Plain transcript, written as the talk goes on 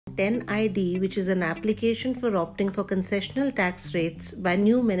10ID, which is an application for opting for concessional tax rates by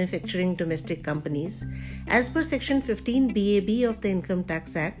new manufacturing domestic companies. As per Section 15 BAB of the Income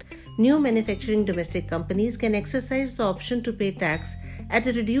Tax Act, new manufacturing domestic companies can exercise the option to pay tax at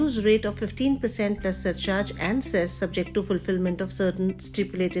a reduced rate of 15% plus surcharge and cess subject to fulfillment of certain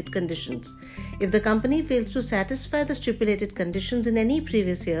stipulated conditions. If the company fails to satisfy the stipulated conditions in any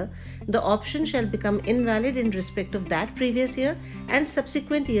previous year, the option shall become invalid in respect of that previous year, and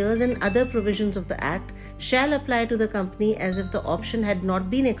subsequent years and other provisions of the Act shall apply to the company as if the option had not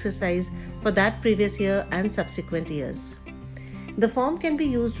been exercised for that previous year and subsequent years. The form can be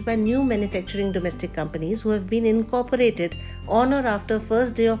used by new manufacturing domestic companies who have been incorporated on or after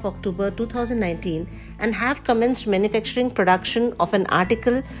 1st day of October 2019 and have commenced manufacturing production of an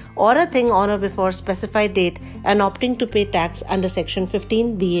article or a thing on or before specified date and opting to pay tax under Section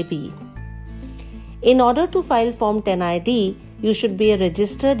 15 BAB. In order to file Form 10ID, you should be a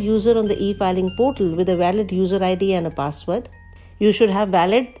registered user on the e-filing portal with a valid user ID and a password. You should have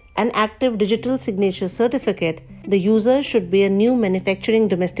valid and active digital signature certificate. The user should be a new manufacturing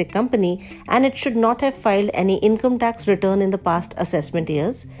domestic company and it should not have filed any income tax return in the past assessment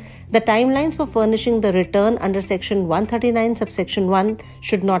years. The timelines for furnishing the return under Section 139 subsection 1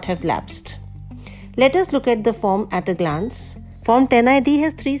 should not have lapsed. Let us look at the form at a glance. Form 10ID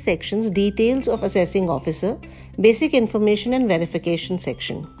has 3 sections: Details of Assessing Officer, Basic Information and Verification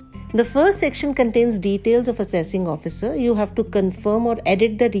section. The first section contains details of assessing officer. You have to confirm or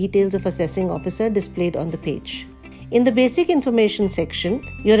edit the details of assessing officer displayed on the page. In the basic information section,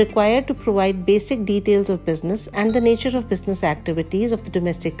 you are required to provide basic details of business and the nature of business activities of the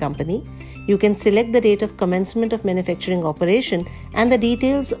domestic company. You can select the date of commencement of manufacturing operation and the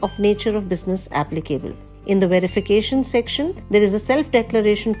details of nature of business applicable. In the verification section, there is a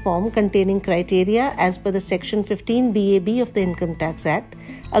self-declaration form containing criteria as per the Section 15 BAB of the Income Tax Act.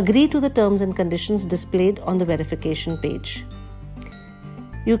 Agree to the terms and conditions displayed on the verification page.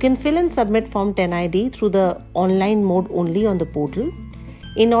 You can fill and submit Form 10ID through the online mode only on the portal.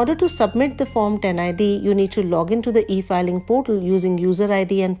 In order to submit the Form 10ID, you need to log into the e-filing portal using user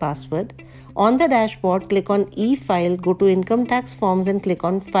ID and password. On the dashboard, click on e-file, go to Income Tax Forms and click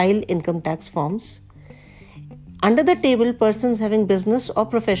on File Income Tax Forms. Under the table Persons Having Business or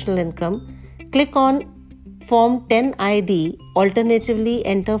Professional Income, click on Form 10ID. Alternatively,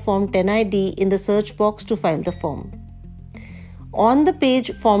 enter Form 10ID in the search box to file the form. On the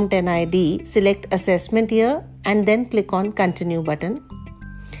page Form 10ID, select Assessment Year and then click on Continue button.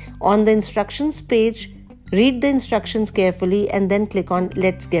 On the instructions page, read the instructions carefully and then click on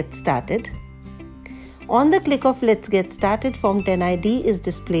Let's Get Started. On the click of Let's Get Started, Form 10ID is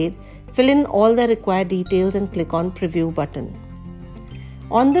displayed. Fill in all the required details and click on Preview button.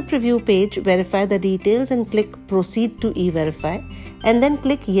 On the preview page, verify the details and click Proceed to E-Verify and then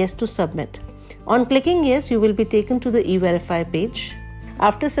click Yes to submit. On clicking Yes, you will be taken to the E-Verify page.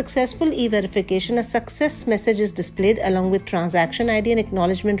 After successful e-verification, a success message is displayed along with transaction ID and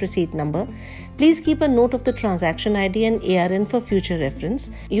acknowledgement receipt number. Please keep a note of the transaction ID and ARN for future reference.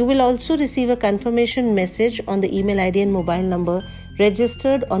 You will also receive a confirmation message on the email ID and mobile number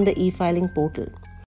registered on the e-filing portal.